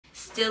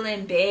still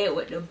in bed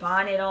with the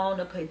bonnet on,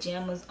 the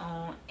pajamas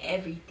on,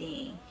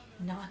 everything.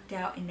 Knocked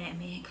out in that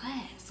man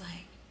class.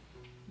 Like,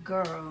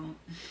 girl,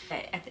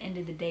 at the end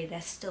of the day,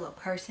 that's still a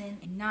person,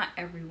 and not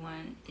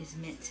everyone is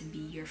meant to be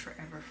your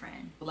forever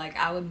friend. Like,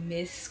 I would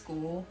miss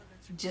school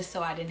just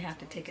so I didn't have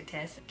to take a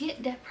test.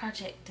 Get that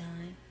project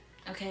done,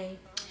 okay?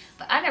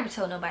 But I never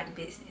told nobody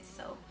business,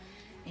 so.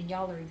 And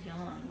y'all are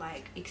young.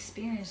 Like,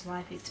 experience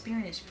life,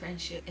 experience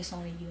friendship. It's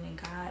only you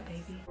and God,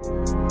 baby.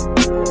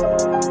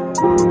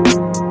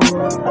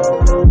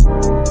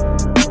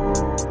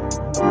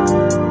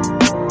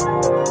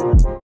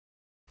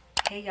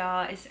 Hey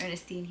y'all, it's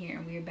Earnestine here,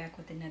 and we're back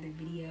with another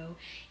video.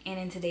 And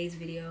in today's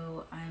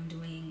video, I'm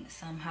doing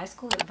some high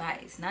school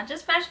advice. Not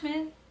just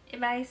freshman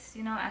advice,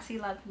 you know, I see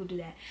a lot of people do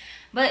that.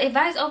 But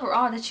advice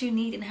overall that you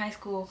need in high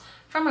school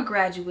from a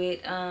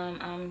graduate.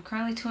 I'm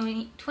currently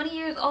 20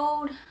 years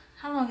old.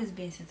 How long has it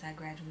been since I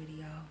graduated,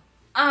 y'all?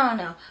 I don't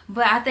know,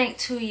 but I think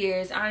 2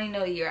 years. I don't even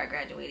know the year I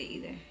graduated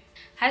either.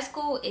 High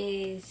school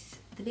is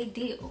the big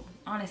deal,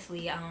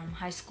 honestly.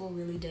 High school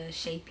really does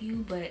shape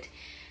you, but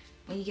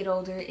when you get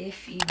older,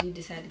 if you do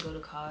decide to go to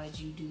college,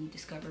 you do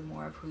discover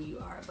more of who you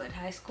are. But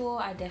high school,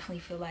 I definitely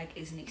feel like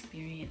is an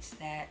experience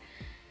that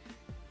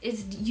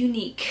is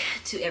unique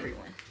to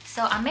everyone.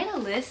 So I made a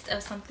list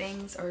of some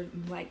things, or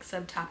like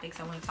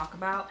subtopics I want to talk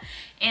about.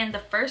 And the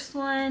first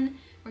one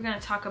we're going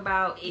to talk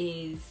about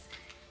is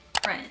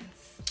friends.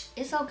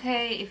 It's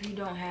okay if you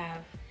don't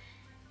have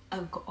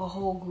a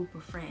whole group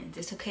of friends.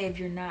 It's okay if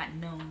you're not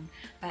known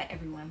by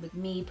everyone. But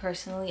me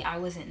personally, I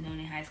wasn't known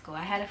in high school.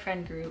 I had a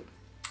friend group.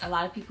 A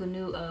lot of people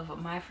knew of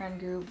my friend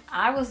group.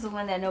 I was the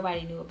one that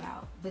nobody knew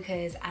about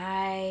because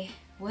I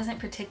wasn't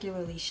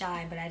particularly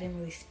shy, but I didn't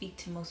really speak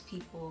to most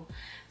people.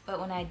 But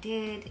when I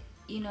did,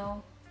 you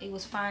know, it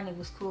was fine, it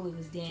was cool, it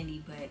was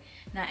dandy, but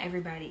not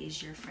everybody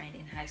is your friend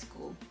in high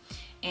school.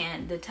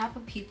 And the type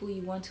of people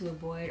you want to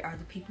avoid are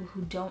the people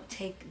who don't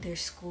take their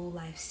school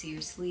life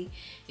seriously.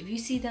 If you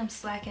see them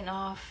slacking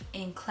off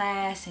in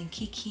class and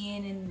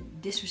kikiing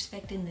and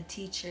disrespecting the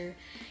teacher,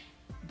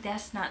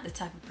 that's not the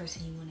type of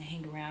person you want to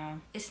hang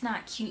around. It's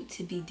not cute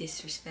to be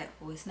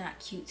disrespectful. It's not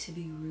cute to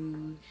be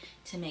rude,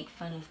 to make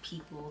fun of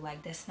people.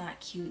 Like, that's not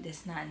cute,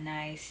 that's not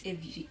nice. If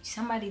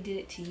somebody did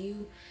it to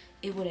you,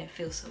 it wouldn't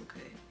feel so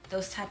good.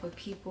 Those type of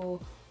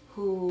people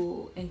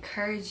who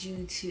encourage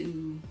you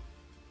to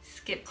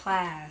skip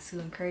class, who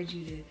encourage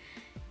you to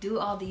do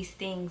all these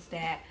things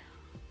that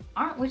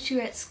aren't what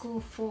you're at school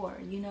for,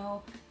 you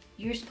know?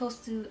 You're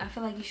supposed to, I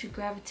feel like you should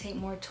gravitate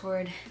more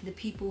toward the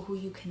people who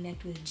you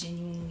connect with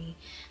genuinely,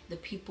 the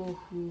people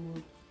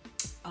who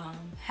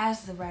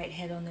has the right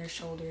head on their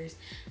shoulders.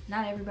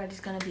 Not everybody's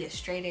gonna be a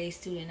straight A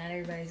student, not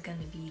everybody's gonna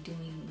be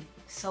doing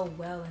so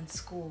well in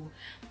school,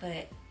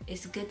 but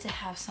it's good to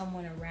have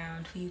someone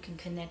around who you can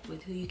connect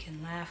with, who you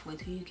can laugh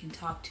with, who you can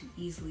talk to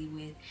easily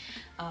with.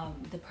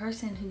 The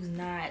person who's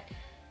not,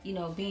 you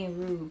know, being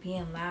rude,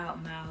 being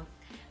loudmouth,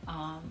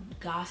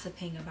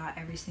 gossiping about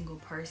every single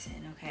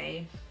person,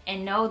 okay?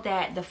 And know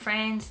that the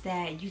friends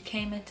that you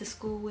came into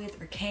school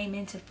with, or came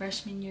into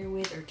freshman year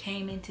with, or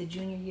came into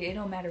junior year, it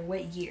don't matter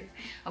what year,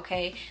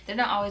 okay? They're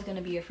not always going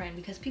to be your friend,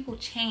 because people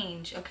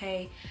change,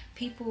 okay?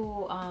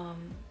 People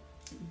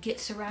get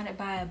surrounded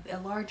by a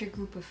larger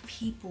group of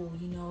people,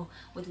 you know,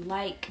 with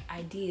like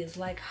ideas,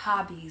 like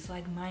hobbies,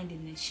 like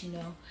mindedness, you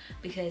know,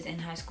 because in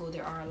high school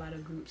there are a lot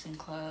of groups and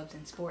clubs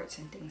and sports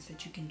and things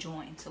that you can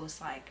join. So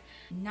it's like,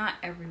 not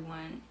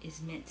everyone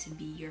is meant to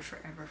be your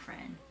forever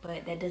friend,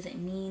 but that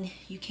doesn't mean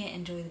you can't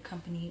enjoy the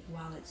company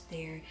while it's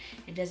there.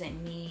 It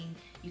doesn't mean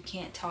you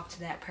can't talk to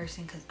that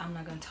person, because I'm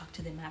not going to talk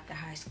to them after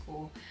high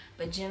school.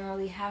 But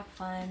generally, have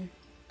fun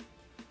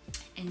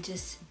and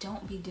just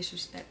don't be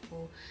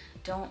disrespectful.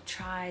 Don't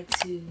try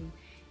to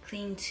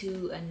cling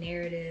to a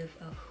narrative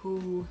of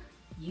who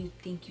you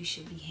think you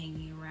should be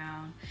hanging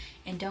around,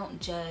 and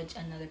don't judge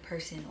another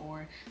person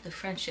or the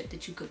friendship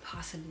that you could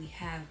possibly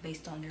have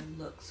based on their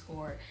looks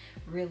or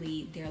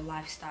really their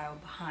lifestyle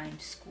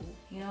behind school,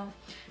 you know,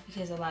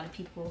 because a lot of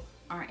people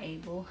aren't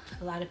able,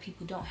 a lot of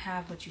people don't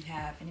have what you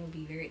have, and it would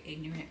be very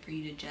ignorant for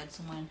you to judge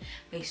someone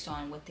based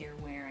on what they're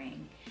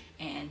wearing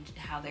and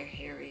how their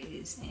hair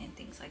is and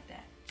things like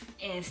that.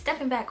 And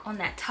stepping back on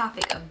that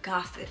topic of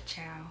gossip,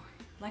 child,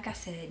 like I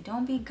said,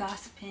 don't be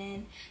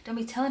gossiping, don't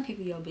be telling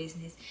people your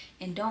business,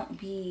 and don't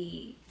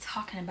be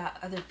talking about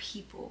other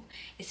people,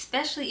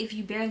 especially if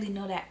you barely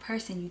know that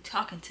person you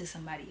talking to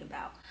somebody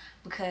about.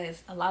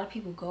 Because a lot of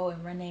people go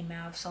and run their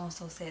mouth,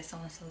 so-and-so said,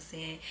 so-and-so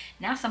said.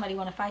 Now somebody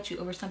want to fight you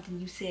over something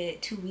you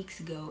said 2 weeks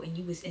ago and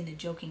you was in a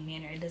joking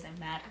manner. It doesn't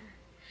matter.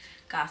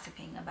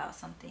 Gossiping about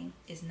something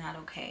is not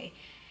okay.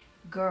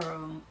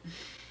 Girl,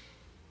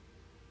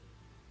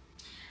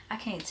 I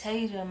can't tell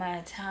you the amount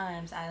of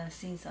times I done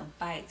seen some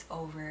fights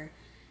over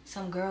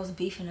some girls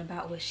beefing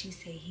about what she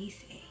say, he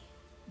say.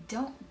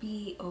 Don't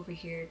be over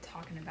here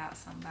talking about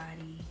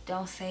somebody.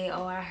 Don't say,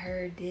 oh, I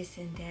heard this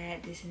and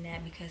that,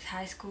 because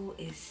high school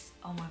is,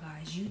 oh my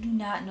gosh, you do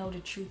not know the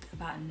truth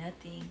about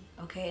nothing,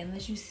 okay?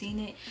 Unless you've seen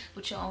it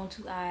with your own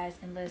 2 eyes,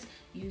 unless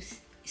you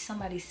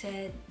somebody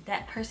said,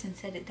 that person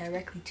said it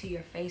directly to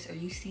your face, or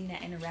you seen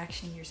that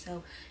interaction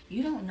yourself.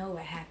 You don't know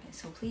what happened.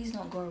 So please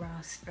don't go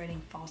around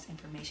spreading false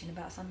information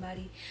about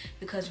somebody,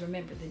 because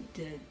remember,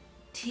 the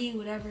tea,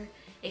 whatever,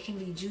 it can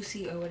be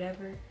juicy or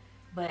whatever,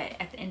 but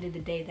at the end of the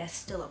day, that's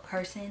still a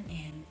person,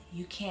 and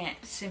you can't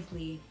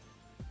simply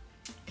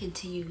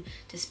continue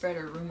to spread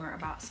a rumor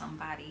about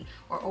somebody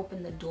or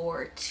open the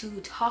door to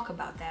talk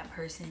about that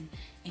person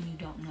and you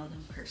don't know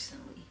them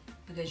personally,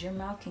 because your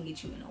mouth can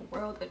get you in a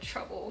world of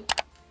trouble.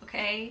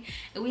 Okay,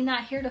 and we're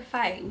not here to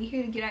fight, we're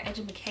here to get our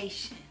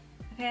education.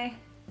 Okay,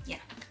 yeah.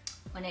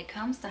 When it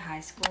comes to high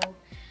school,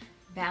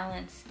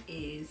 balance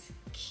is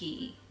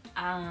key.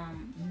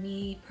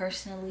 Me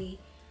personally,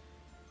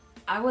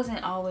 I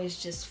wasn't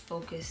always just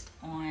focused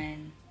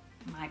on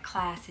my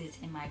classes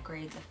and my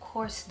grades. Of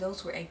course,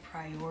 those were a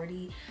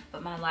priority,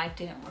 but my life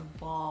didn't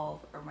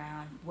revolve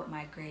around what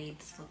my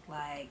grades look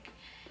like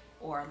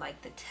or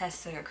like the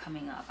tests that are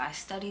coming up. I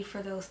studied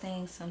for those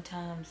things.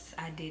 Sometimes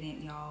I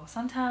didn't, y'all.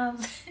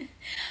 Sometimes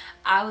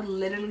I would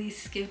literally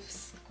skip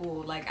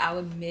school. Like, I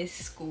would miss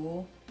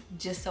school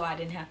just so I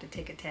didn't have to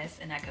take a test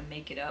and I could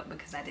make it up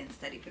because I didn't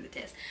study for the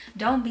test.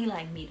 Don't be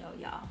like me though,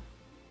 y'all.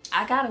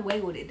 I got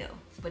away with it though,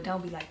 but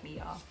don't be like me,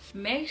 y'all.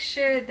 Make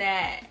sure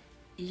that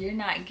you're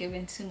not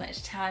giving too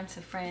much time to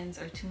friends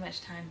or too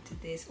much time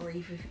to this, or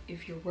even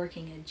if you're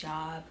working a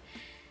job,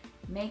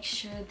 make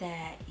sure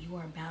that you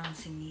are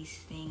balancing these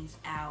things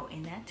out,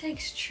 and that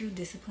takes true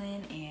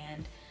discipline.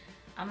 And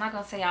I'm not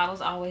gonna say I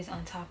was always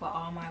on top of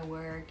all my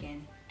work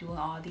and doing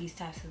all these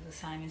types of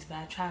assignments, but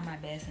I try my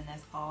best, and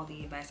that's all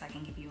the advice I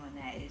can give you on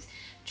that is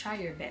try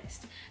your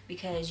best,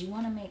 because you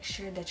want to make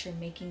sure that you're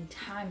making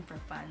time for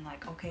fun.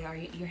 Like,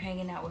 okay, you're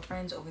hanging out with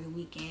friends over the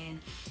weekend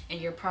and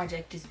your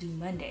project is due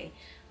Monday.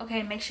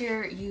 Okay, make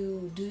sure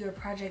you do your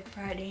project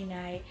Friday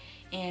night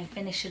and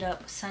finish it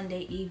up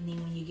Sunday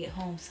evening when you get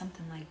home,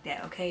 something like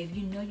that. Okay, if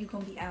you know you're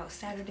gonna be out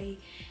Saturday,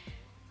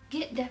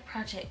 get that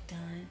project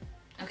done.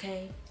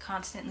 Okay,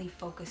 constantly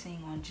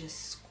focusing on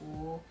just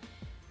school,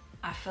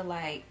 I feel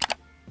like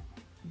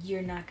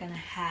you're not gonna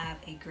have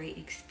a great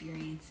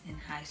experience in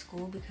high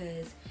school,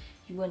 because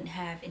you wouldn't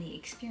have any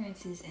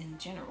experiences in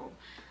general.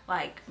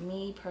 Like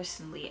me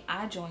personally,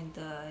 I joined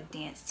the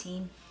dance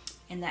team,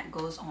 and that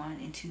goes on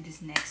into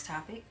this next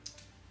topic.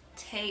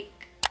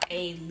 Take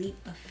a leap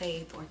of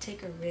faith or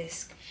take a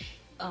risk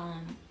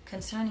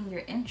concerning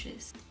your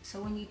interests.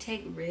 So when you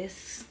take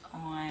risks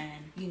on,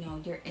 you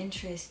know, your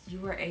interests,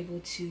 you are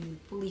able to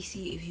fully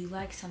see if you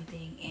like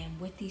something, and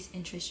with these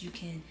interests you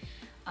can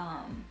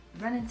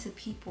run into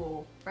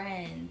people,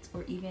 friends,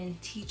 or even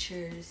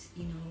teachers,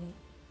 you know,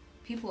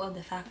 people of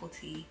the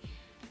faculty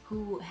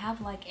who have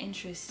like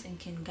interests and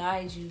can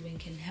guide you and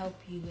can help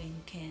you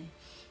and can,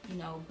 you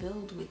know,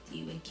 build with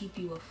you and keep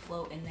you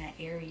afloat in that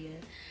area.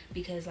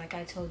 Because like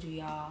I told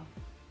you, y'all,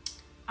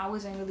 I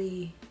wasn't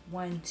really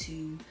one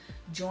to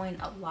join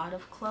a lot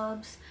of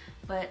clubs,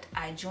 but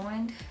I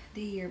joined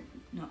the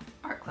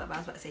art club. I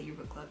was about to say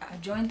yearbook club. I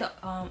joined the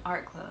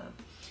art club.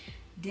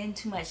 Didn't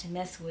too much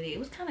mess with it. It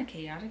was kind of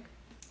chaotic,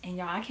 and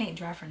y'all, I can't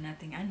draw for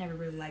nothing. I never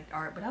really liked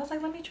art, but I was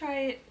like, let me try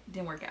it.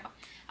 Didn't work out.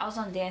 I was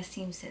on dance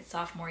team since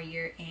sophomore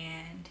year,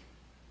 and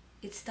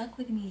it stuck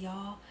with me,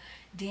 y'all.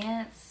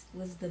 Dance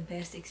was the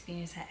best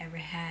experience I ever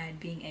had,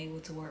 being able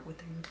to work with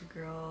a group of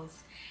girls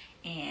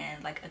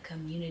and like a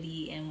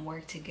community and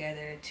work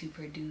together to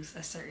produce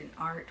a certain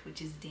art, which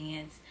is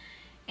dance.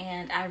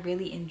 And I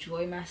really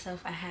enjoyed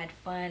myself. I had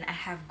fun. I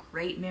have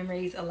great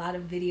memories, a lot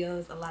of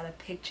videos, a lot of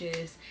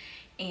pictures.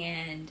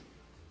 And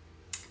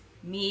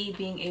me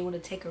being able to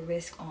take a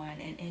risk on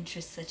an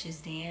interest such as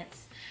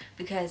dance,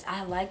 because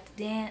I liked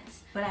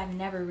dance, but I've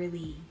never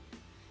really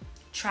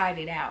tried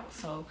it out.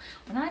 So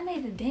when I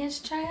made the dance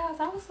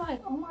tryouts, I was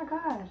like, oh my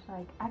gosh,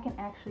 like I can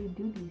actually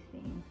do these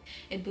things.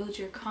 It builds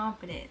your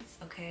confidence,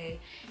 okay?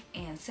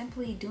 And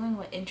simply doing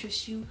what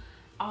interests you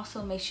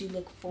also makes you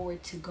look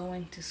forward to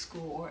going to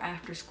school or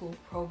after school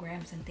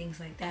programs and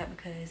things like that,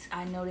 because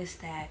I noticed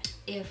that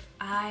if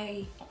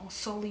I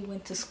solely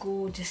went to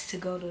school just to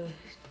go to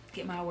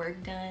get my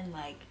work done,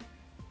 like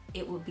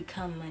it would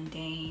become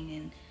mundane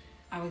and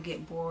I would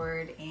get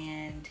bored.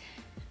 And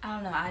I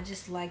don't know, I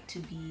just like to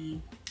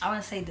be, I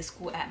want to say the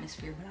school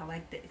atmosphere, but I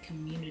like the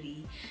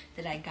community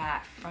that I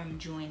got from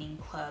joining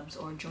clubs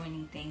or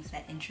joining things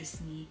that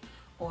interest me,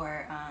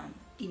 or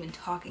even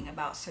talking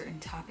about certain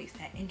topics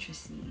that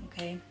interest me,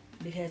 okay?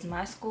 Because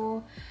my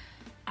school,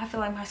 I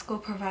feel like my school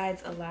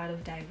provides a lot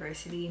of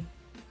diversity.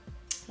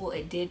 Well,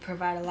 it did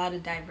provide a lot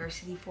of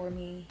diversity for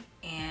me,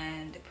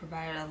 and it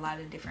provided a lot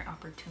of different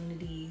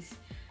opportunities.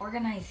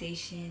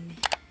 Organization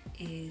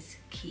is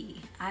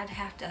key. I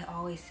have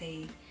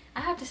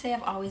to say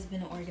I've always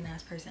been an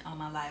organized person all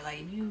my life.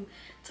 Like if you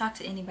talk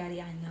to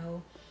anybody I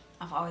know,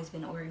 I've always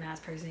been an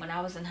organized person. When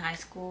I was in high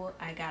school,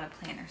 I got a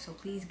planner. So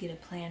please get a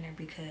planner,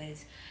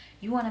 because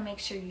you want to make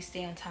sure you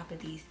stay on top of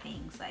these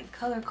things. Like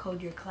color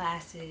code your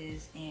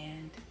classes,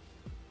 and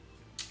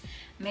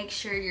make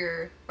sure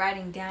you're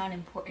writing down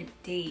important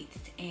dates,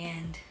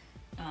 and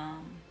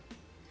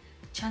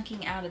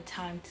chunking out a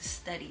time to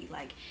study.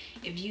 Like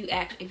if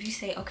you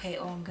say, okay,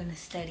 oh, I'm gonna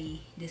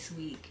study this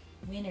week,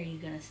 when are you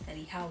gonna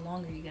study? How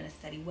long are you gonna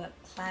study? What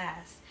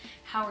class?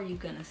 How are you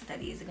gonna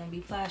study? Is it gonna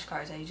be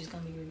flashcards? Are you just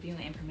gonna be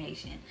reviewing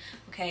information?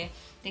 Okay,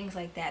 things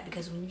like that.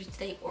 Because when you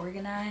stay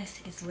organized,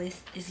 it's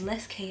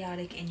less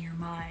chaotic in your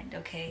mind.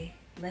 Okay,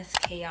 less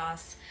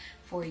chaos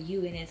for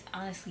you, and it's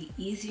honestly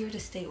easier to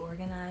stay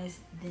organized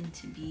than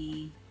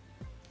to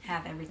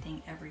have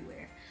everything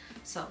everywhere.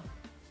 So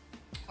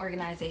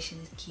organization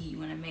is key. You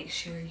want to make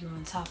sure you're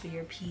on top of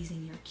your P's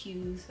and your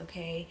Q's,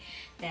 okay,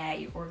 that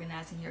you're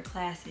organizing your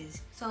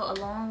classes. So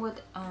along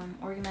with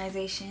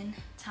organization,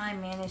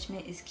 time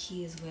management is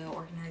key as well.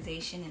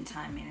 Organization and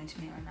time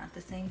management are not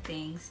the same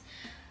things.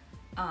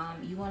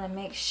 You want to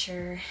make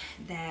sure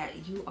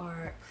that you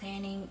are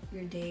planning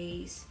your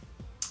days,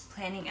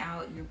 planning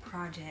out your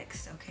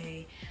projects,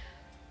 okay.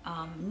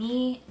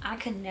 I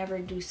could never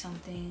do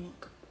something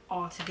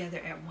all together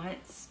at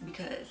once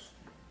because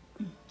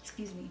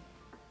excuse me,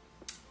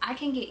 I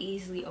can get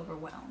easily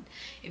overwhelmed.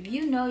 If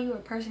you know you're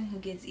a person who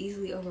gets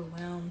easily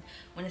overwhelmed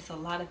when it's a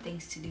lot of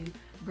things to do,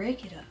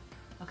 break it up,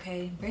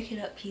 okay? Break it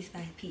up piece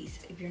by piece.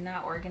 If you're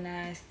not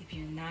organized, if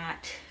you're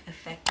not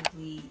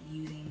effectively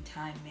using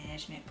time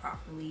management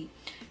properly,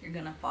 you're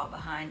gonna fall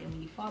behind. And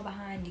when you fall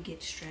behind, you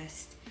get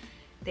stressed.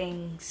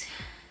 Things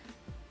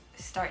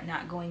start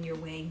not going your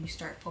way. You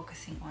start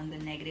focusing on the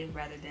negative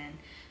rather than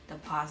the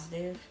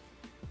positive.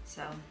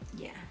 So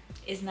yeah,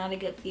 it's not a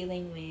good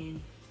feeling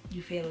when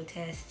you fail a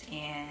test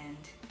and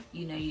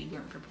you know you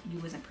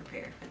wasn't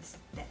prepared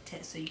for that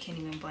test, so you can't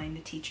even blame the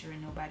teacher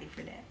and nobody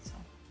for that. So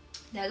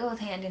that goes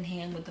hand in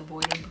hand with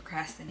avoiding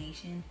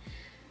procrastination.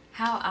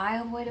 How I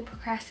avoided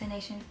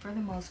procrastination for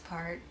the most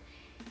part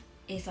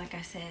is, like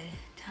I said,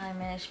 time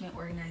management,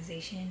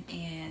 organization,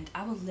 and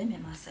I would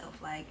limit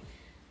myself. Like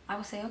I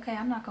would say, okay,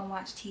 I'm not gonna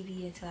watch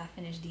TV until I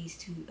finish these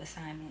 2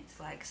 assignments.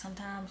 Like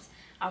sometimes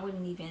I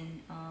wouldn't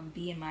even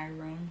be in my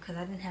room because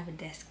I didn't have a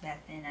desk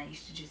back then. I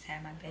used to just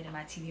have my bed and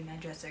my TV and my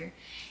dresser.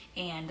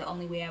 And the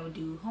only way I would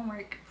do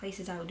homework,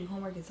 places I would do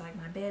homework is like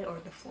my bed or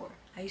the floor.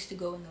 I used to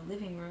go in the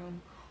living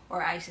room,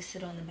 or I used to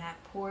sit on the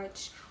back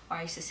porch, or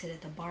I used to sit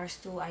at the bar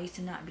stool. I used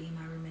to not be in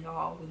my room at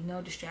all with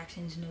no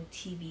distractions, no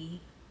TV,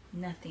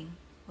 nothing.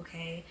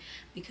 Okay,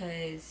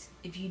 because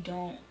if you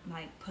don't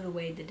like put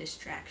away the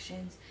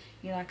distractions,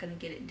 you're not gonna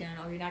get it done,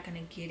 or you're not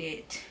gonna get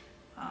it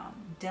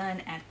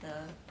done at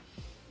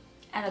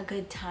a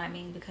good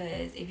timing.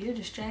 Because if you're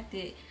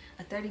distracted,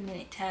 a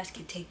 30-minute task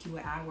can take you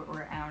an hour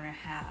or an hour and a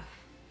half.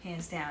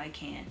 Hands down, it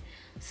can.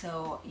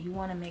 So you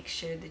want to make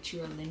sure that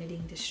you are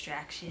limiting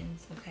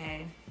distractions,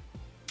 okay,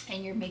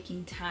 and you're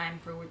making time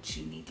for what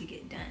you need to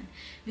get done.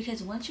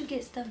 Because once you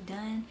get stuff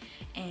done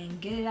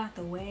and get it out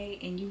the way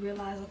and you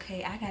realize,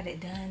 okay, I got it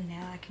done,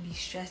 now I can be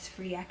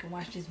stress-free, I can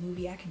watch this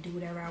movie, I can do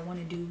whatever I want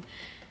to do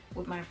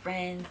with my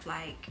friends.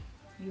 Like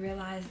you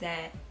realize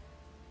that,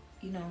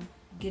 you know,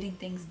 getting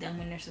things done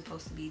when they're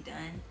supposed to be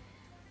done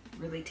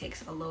really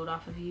takes a load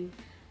off of you.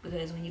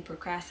 Because when you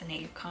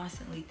procrastinate, you're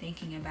constantly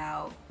thinking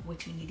about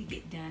what you need to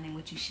get done and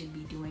what you should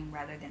be doing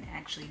rather than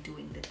actually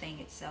doing the thing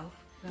itself.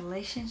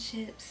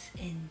 Relationships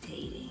and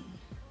dating.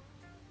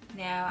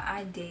 Now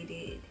I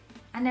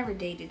never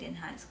dated in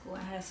high school.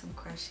 I had some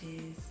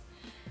crushes,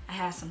 I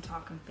had some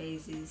talking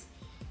phases,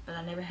 but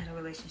I never had a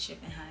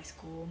relationship in high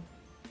school,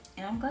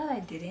 and I'm glad I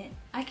didn't.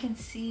 I can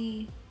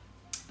see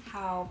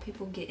how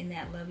people get in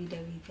that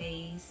lovey-dovey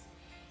phase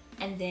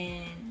and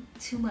then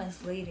 2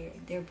 months later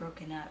they're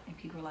broken up and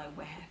people are like,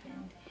 what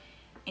happened?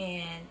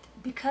 And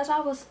because I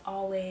was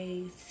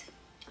always,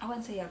 I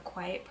wouldn't say a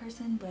quiet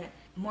person, but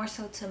more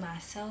so to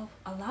myself,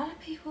 a lot of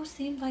people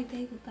seemed like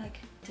they would like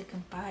to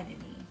confide in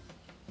me.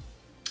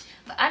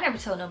 But I never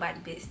told nobody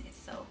business,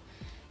 so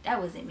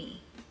that wasn't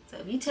me. So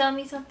if you tell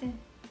me something,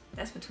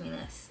 that's between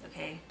us,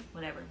 okay?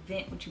 Whatever,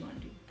 vent what you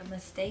want to do. A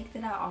mistake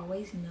that I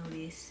always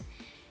notice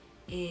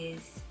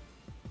is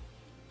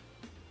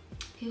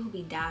people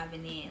be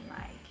diving in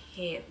like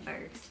head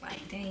first.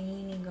 Like, dang, you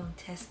ain't even gonna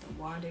test the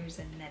waters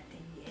or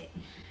nothing yet.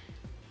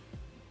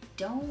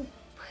 Don't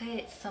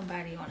put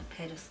somebody on a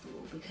pedestal,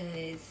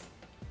 because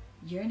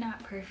you're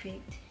not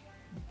perfect,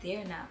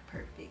 they're not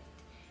perfect,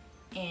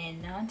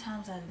 and 9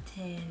 times out of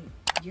 10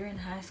 you're in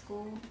high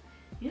school,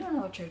 you don't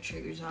know what your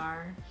triggers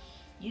are,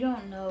 you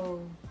don't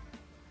know,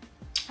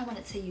 I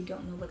wouldn't say you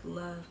don't know what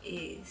love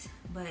is,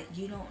 but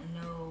you don't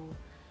know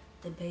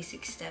the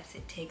basic steps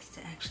it takes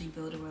to actually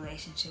build a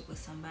relationship with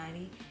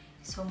somebody.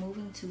 So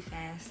moving too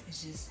fast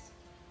is just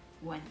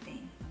one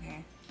thing,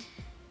 okay?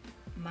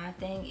 My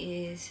thing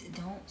is,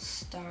 don't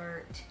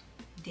start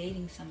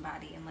dating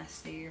somebody unless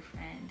they're your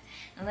friend,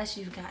 unless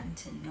you've gotten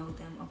to know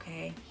them,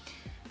 okay?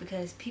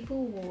 Because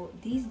people will,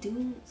 these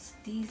dudes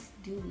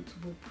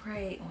will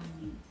prey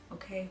on you,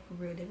 okay? For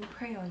real, they will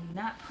prey on you.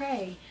 Not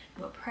prey,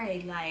 but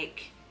prey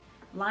like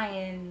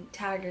lion,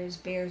 tigers,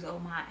 bears, oh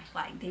my.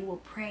 Like, they will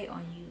prey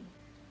on you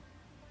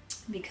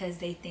because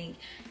they think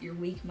you're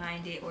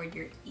weak-minded or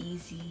you're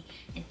easy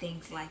and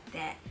things like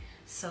that.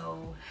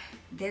 So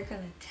they're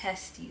gonna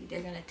test you.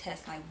 They're gonna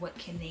test, like, what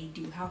can they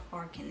do, how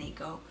far can they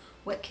go,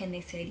 what can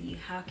they say to you,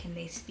 how can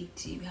they speak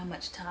to you, how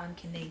much time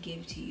can they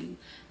give to you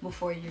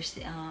before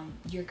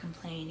you're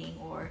complaining,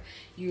 or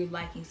you're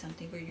liking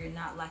something or you're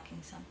not liking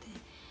something.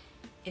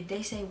 If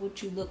they say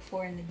what you look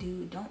for in a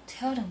dude, don't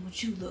tell them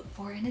what you look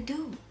for in a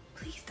dude.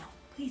 Please don't.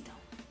 Please don't.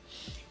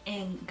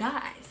 And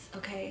guys,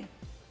 okay,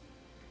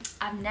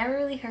 I've never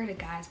really heard a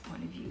guy's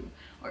point of view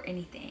or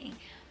anything,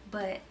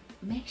 but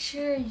make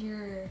sure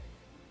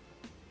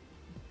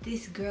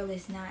this girl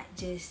is not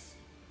just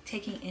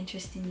taking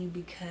interest in you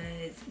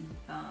because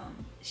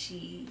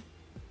she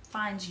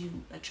finds you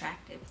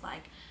attractive.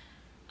 Like,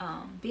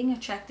 being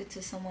attracted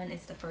to someone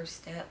is the first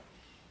step,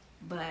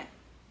 but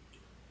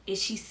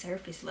is she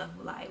surface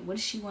level? Like, what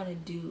does she want to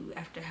do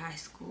after high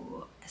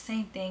school?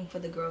 Same thing for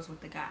the girls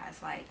with the guys.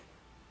 Like,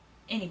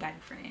 anybody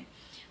friend,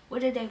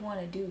 what do they want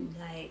to do?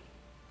 Like,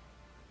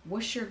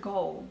 what's your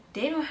goal?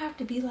 They don't have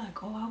to be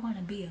like, oh, I want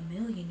to be a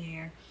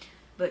millionaire,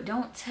 but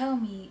don't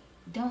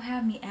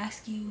have me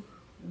ask you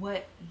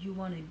what you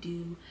want to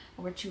do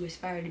or what you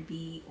aspire to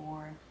be,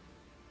 or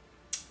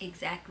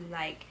exactly,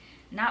 like,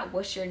 not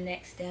what's your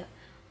next step,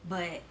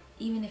 but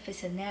even if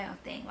it's a now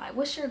thing, like,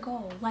 what's your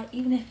goal? Like,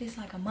 even if it's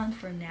like a month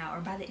from now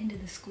or by the end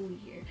of the school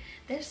year,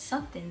 there's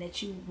something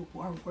that you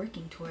are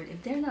working toward.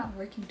 If they're not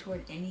working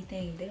toward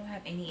anything, if they don't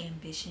have any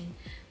ambition,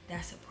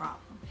 that's a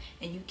problem.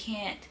 And you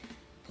can't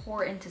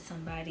pour into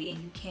somebody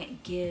and you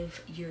can't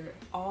give your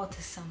all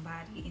to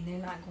somebody and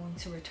they're not going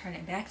to return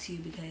it back to you,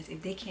 because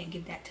if they can't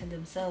give that to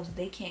themselves,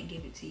 they can't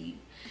give it to you.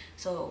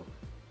 So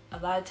a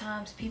lot of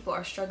times people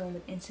are struggling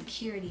with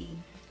insecurity.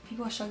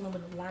 People are struggling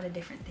with a lot of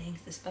different things,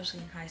 especially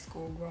in high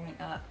school, growing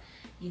up.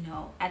 You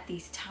know, at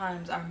these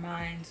times our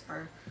minds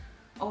are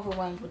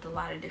overwhelmed with a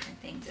lot of different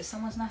things. If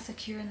someone's not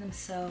secure in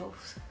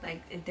themselves,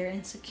 like if they're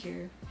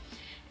insecure,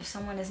 if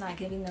someone is not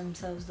giving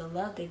themselves the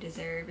love they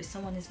deserve, if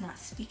someone is not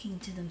speaking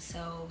to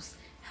themselves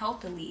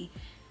healthily,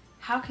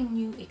 how can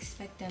you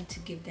expect them to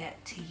give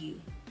that to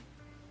you?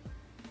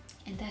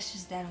 And that's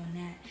just that on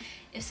that.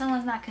 If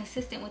someone's not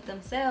consistent with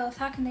themselves,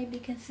 how can they be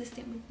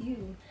consistent with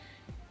you?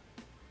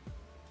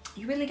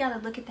 You really got to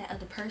look at that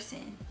other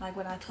person, like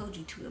what I told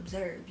you to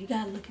observe. You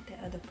got to look at that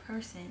other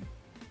person.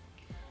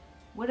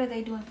 What are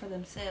they doing for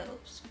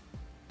themselves?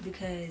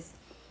 Because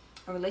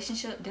a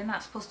relationship, they're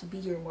not supposed to be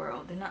your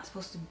world. They're not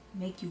supposed to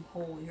make you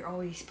whole. You're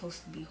always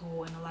supposed to be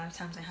whole. And a lot of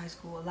times in high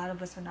school, a lot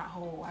of us are not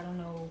whole. I don't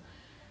know.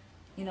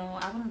 You know,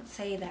 I wouldn't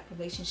say that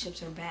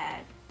relationships are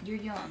bad. You're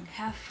young.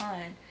 Have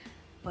fun.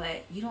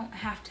 But you don't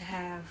have to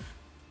have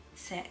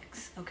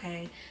sex,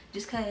 okay?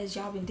 Just because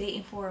y'all been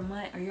dating for a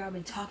month or y'all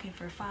been talking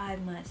for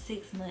 5 months,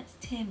 6 months,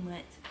 10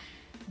 months,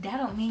 that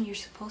don't mean you're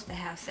supposed to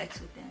have sex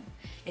with them.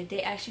 If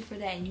they ask you for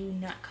that and you're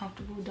not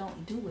comfortable,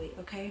 don't do it,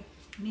 okay?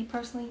 Me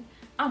personally,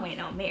 I'm waiting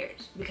on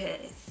marriage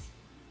because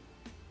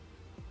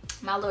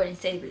my Lord and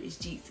Savior is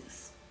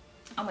Jesus.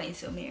 I'm waiting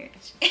till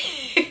marriage.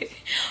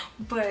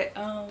 But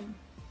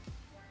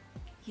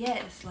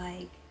yes,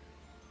 like,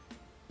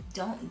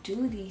 don't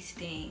do these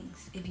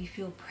things if you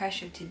feel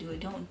pressured to do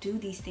it. Don't do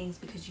these things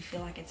because you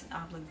feel like it's an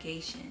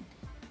obligation,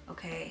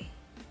 okay?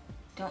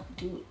 Don't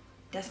do it.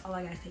 That's all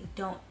I gotta say.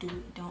 Don't do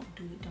it. Don't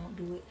do it. Don't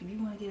do it. If you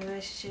want to get a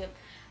relationship,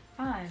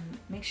 fine.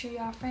 Make sure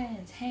y'all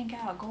friends. Hang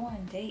out. Go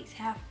on dates.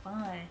 Have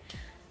fun.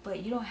 But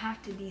you don't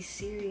have to be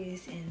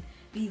serious and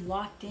be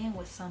locked in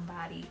with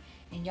somebody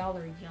and y'all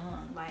are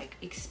young. Like,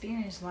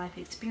 experience life.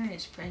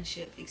 Experience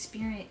friendship.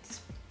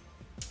 Experience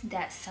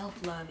that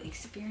self-love.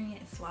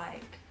 Experience,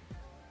 like,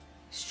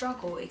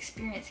 struggle.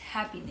 Experience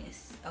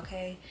happiness,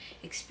 okay?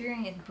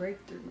 Experience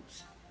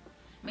breakthroughs.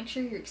 Make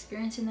sure you're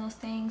experiencing those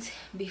things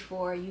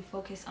before you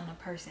focus on a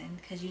person,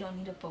 because you don't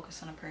need to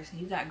focus on a person.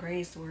 You got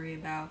grades to worry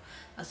about,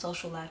 a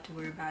social life to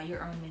worry about,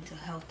 your own mental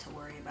health to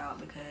worry about,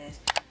 because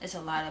there's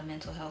a lot of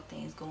mental health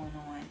things going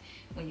on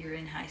when you're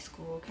in high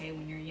school, okay,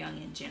 when you're young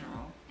in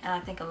general. And I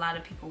think a lot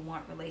of people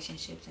want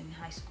relationships in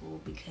high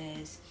school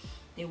because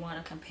they want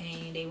a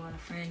companion, they want a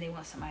friend, they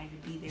want somebody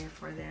to be there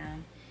for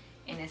them.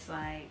 And it's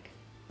like,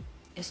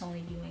 it's only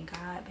you and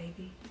God,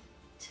 baby.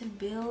 To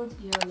build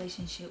your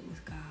relationship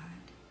with God.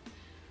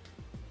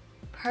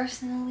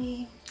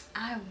 Personally,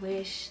 I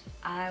wish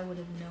I would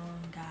have known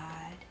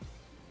God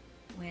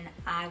when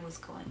I was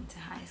going to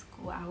high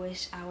school. I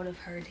wish I would have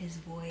heard his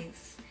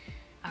voice.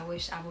 I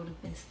wish I would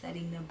have been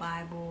studying the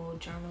Bible,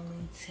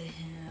 journaling to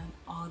him,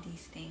 all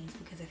these things.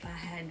 Because if I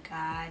had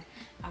God,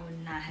 I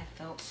would not have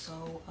felt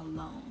so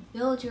alone.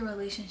 Build your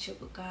relationship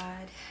with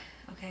God.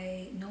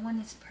 Okay, no one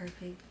is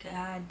perfect.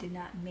 God did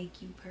not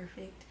make you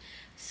perfect.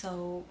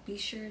 So be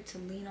sure to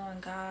lean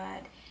on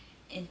God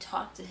and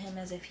talk to him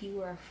as if he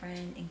were a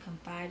friend and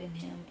confide in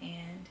him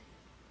and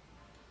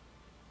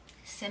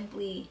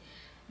simply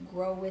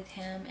grow with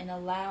him and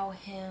allow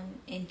him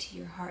into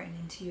your heart and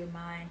into your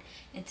mind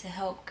and to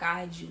help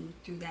guide you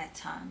through that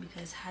time,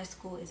 because high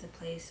school is a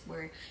place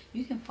where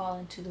you can fall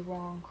into the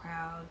wrong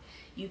crowd,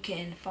 you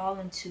can fall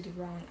into the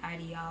wrong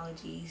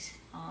ideologies,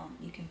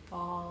 you can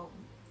fall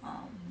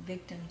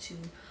victim to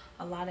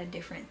a lot of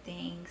different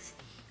things,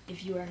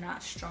 if you are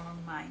not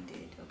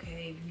strong-minded,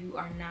 okay? If you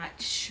are not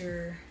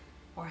sure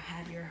or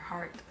have your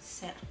heart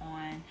set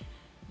on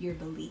your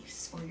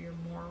beliefs or your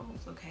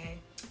morals, okay?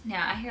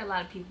 Now, I hear a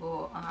lot of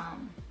people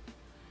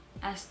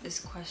ask this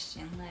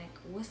question, like,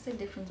 what's the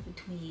difference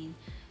between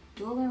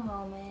dual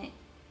enrollment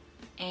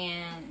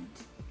and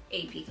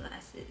AP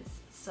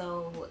classes?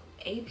 So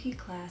AP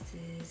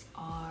classes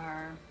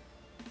are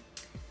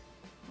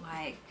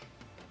like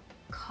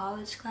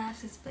college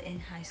classes but in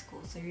high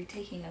school. So you're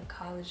taking a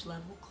college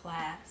level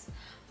class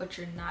but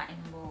you're not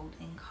enrolled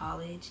in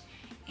college,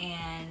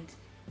 and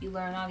you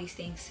learn all these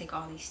things, take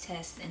all these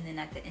tests, and then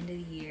at the end of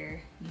the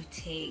year you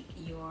take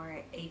your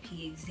AP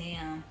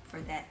exam for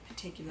that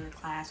particular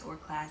class or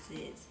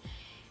classes.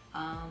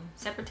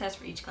 Separate tests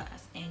for each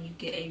class, and you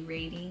get a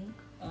rating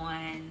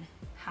on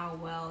how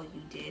well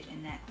you did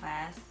in that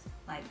class,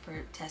 like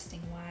for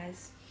testing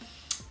wise,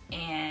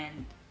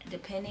 and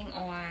depending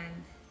on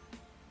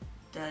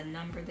the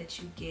number that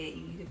you get,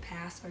 you either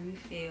pass or you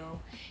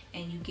fail,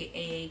 and you get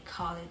a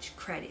college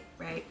credit,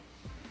 right?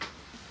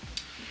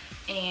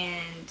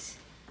 And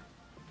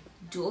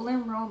dual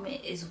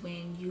enrollment is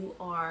when you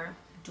are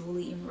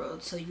dually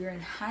enrolled, so you're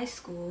in high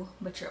school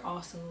but you're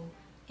also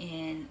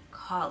in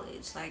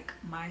college. Like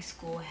my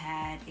school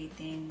had a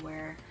thing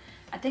where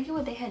I think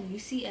they had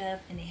UCF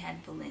and they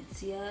had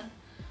Valencia.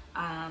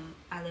 I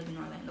live in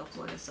Orlando,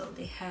 Florida, so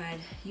they had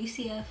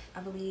UCF, I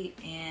believe,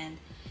 and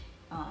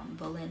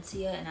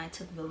Valencia, and I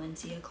took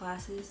Valencia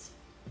classes.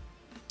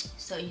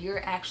 So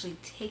you're actually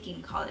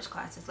taking college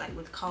classes, like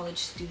with college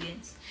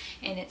students,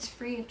 and it's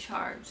free of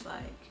charge,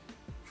 like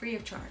free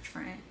of charge,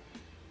 friend.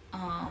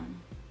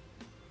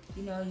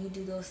 You know, you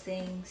do those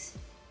things,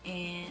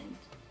 and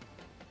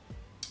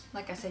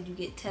like I said, you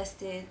get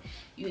tested,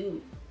 you're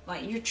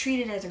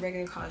treated as a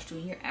regular college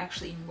student. You're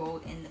actually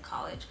enrolled in the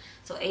college.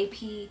 So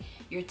AP,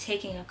 you're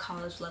taking a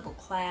college level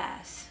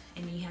class,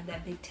 and you have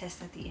that big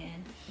test at the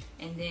end.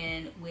 And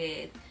then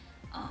with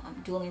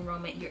dual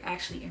enrollment, you're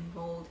actually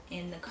enrolled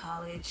in the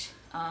college,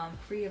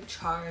 free of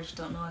charge.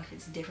 Don't know if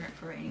it's different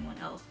for anyone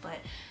else, but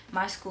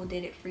my school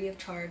did it free of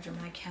charge, or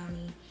my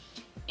county.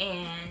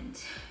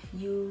 And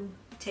you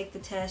take the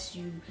test,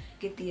 you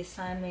get the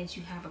assignments,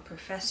 you have a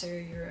professor,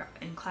 you're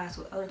in class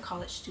with other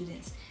college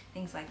students,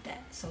 things like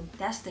that. So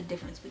that's the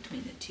difference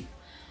between the two.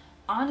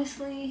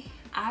 Honestly,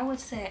 I would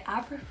say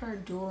I prefer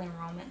dual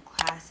enrollment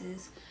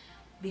classes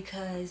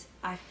because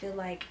I feel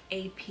like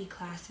AP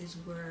classes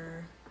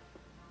were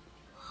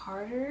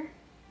harder,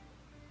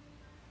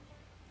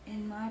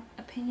 in my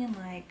opinion.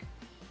 Like,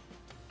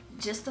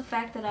 just the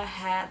fact that I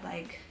had,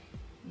 like,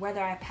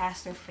 whether I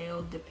passed or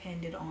failed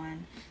depended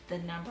on the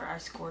number I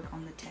scored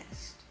on the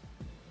test.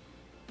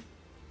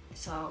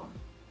 So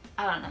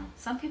I don't know,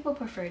 some people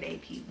preferred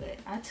AP, but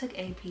I took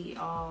AP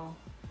all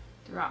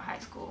throughout high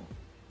school,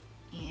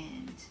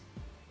 and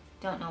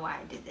don't know why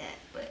I did that.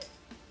 But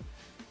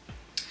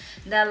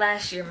that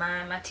last year,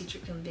 my teacher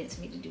convinced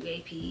me to do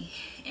AP,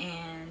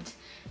 and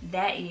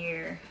that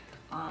year,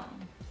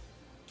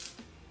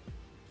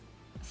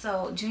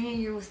 so junior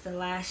year was the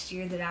last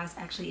year that I was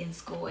actually in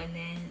school, and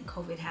then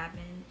COVID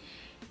happened,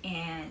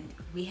 and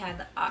we had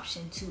the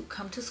option to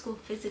come to school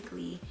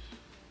physically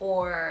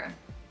or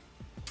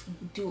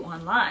do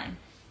online.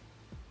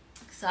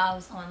 So I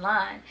was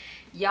online.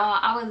 Y'all,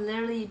 I would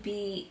literally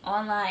be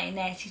online in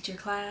that teacher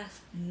class,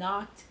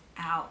 knocked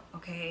out,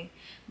 okay?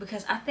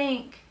 Because I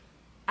think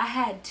I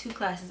had two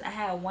classes. I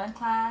had one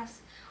class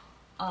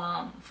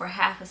for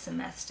half a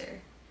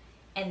semester,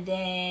 and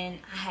then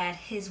I had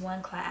his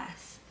one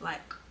class, like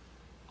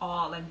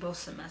both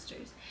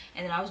semesters,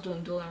 and then I was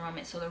doing dual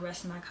enrollment, so the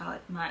rest of my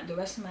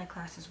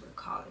classes were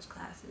college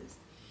classes.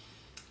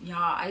 Y'all,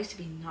 I used to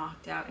be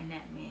knocked out in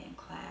that man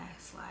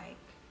class. Like,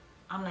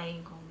 I'm not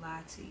even gonna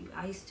lie to you,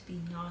 I used to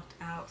be knocked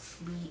out,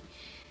 sleep,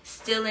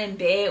 still in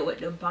bed with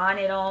the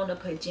bonnet on, the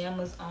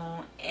pajamas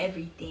on,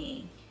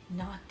 everything,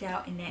 knocked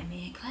out in that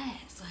man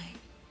class. Like,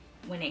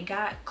 when it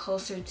got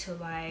closer to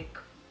like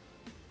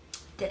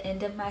the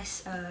end of my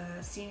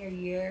senior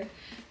year,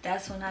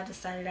 that's when I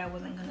decided I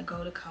wasn't gonna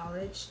go to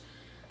college.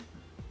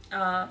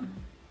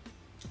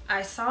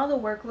 I saw the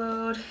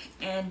workload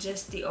and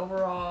just the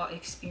overall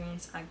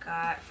experience I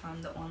got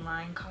from the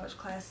online college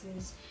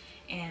classes,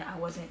 and I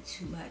wasn't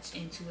too much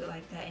into it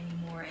like that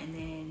anymore. And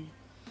then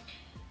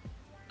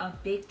a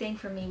big thing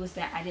for me was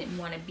that I didn't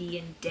want to be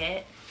in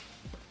debt,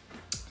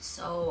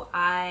 so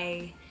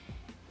I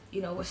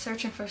was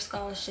searching for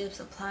scholarships,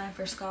 applying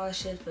for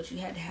scholarships, but you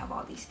had to have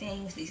all these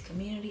things, these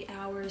community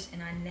hours,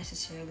 and I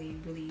necessarily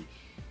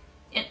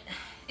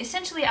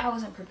essentially I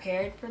wasn't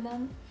prepared for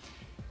them,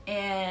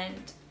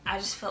 and I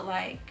just felt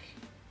like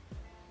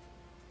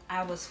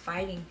I was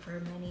fighting for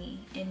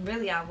money, and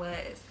really I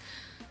was.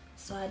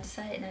 So I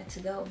decided not to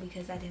go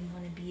because I didn't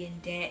want to be in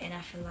debt, and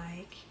I feel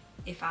like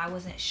if I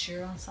wasn't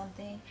sure on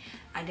something,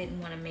 I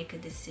didn't want to make a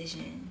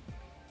decision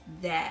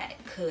that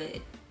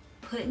could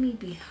put me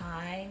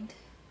behind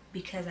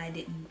because I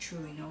didn't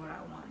truly know what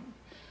I wanted.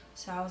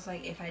 So I was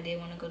like, if I did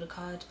want to go to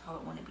college, I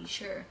would want to be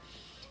sure.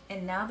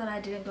 And now that I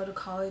didn't go to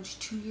college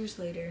 2 years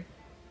later,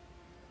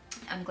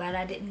 I'm glad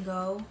I didn't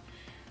go,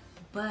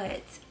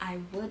 but I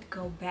would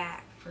go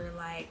back for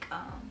like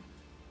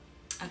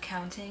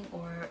accounting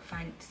or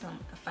find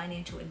a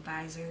financial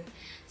advisor,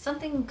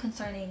 something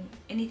concerning,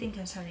 anything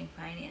concerning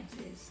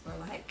finances, or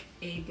like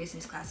a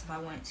business class if I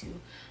wanted to,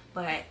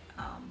 but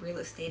real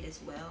estate as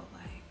well.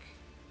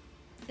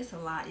 Like, it's a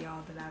lot,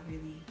 y'all, that I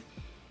really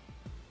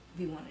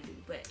want to do.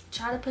 But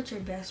try to put your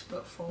best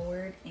foot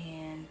forward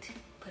and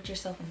put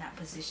yourself in that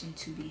position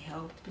to be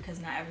helped, because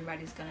not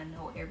everybody's gonna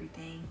know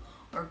everything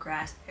or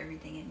grasp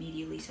everything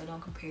immediately. So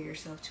don't compare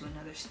yourself to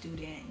another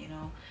student, you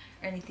know,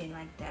 or anything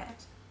like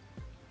that.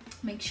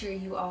 Make sure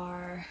you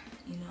are,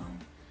 you know,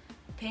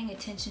 paying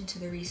attention to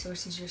the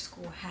resources your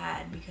school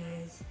had,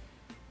 because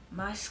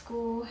my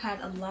school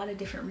had a lot of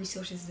different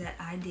resources that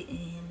I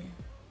didn't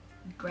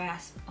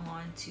grasp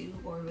onto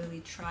or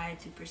really try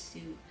to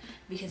pursue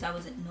because I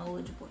wasn't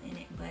knowledgeable in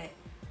it. But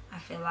I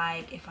feel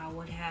like if I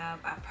would have,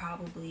 I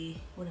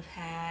probably would have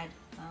had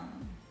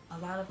a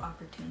lot of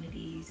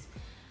opportunities,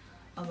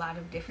 a lot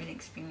of different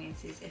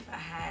experiences if I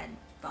had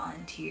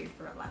volunteered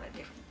for a lot of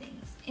different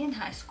things in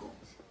high school.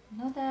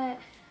 Know that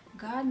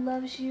God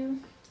loves you,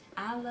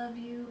 I love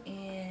you,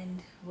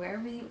 and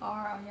wherever you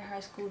are on your high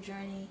school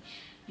journey,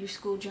 your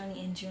school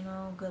journey in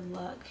general, good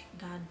luck,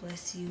 God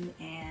bless you,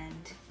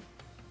 and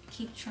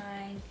keep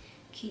trying,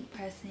 keep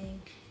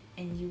pressing,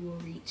 and you will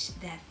reach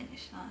that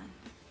finish line.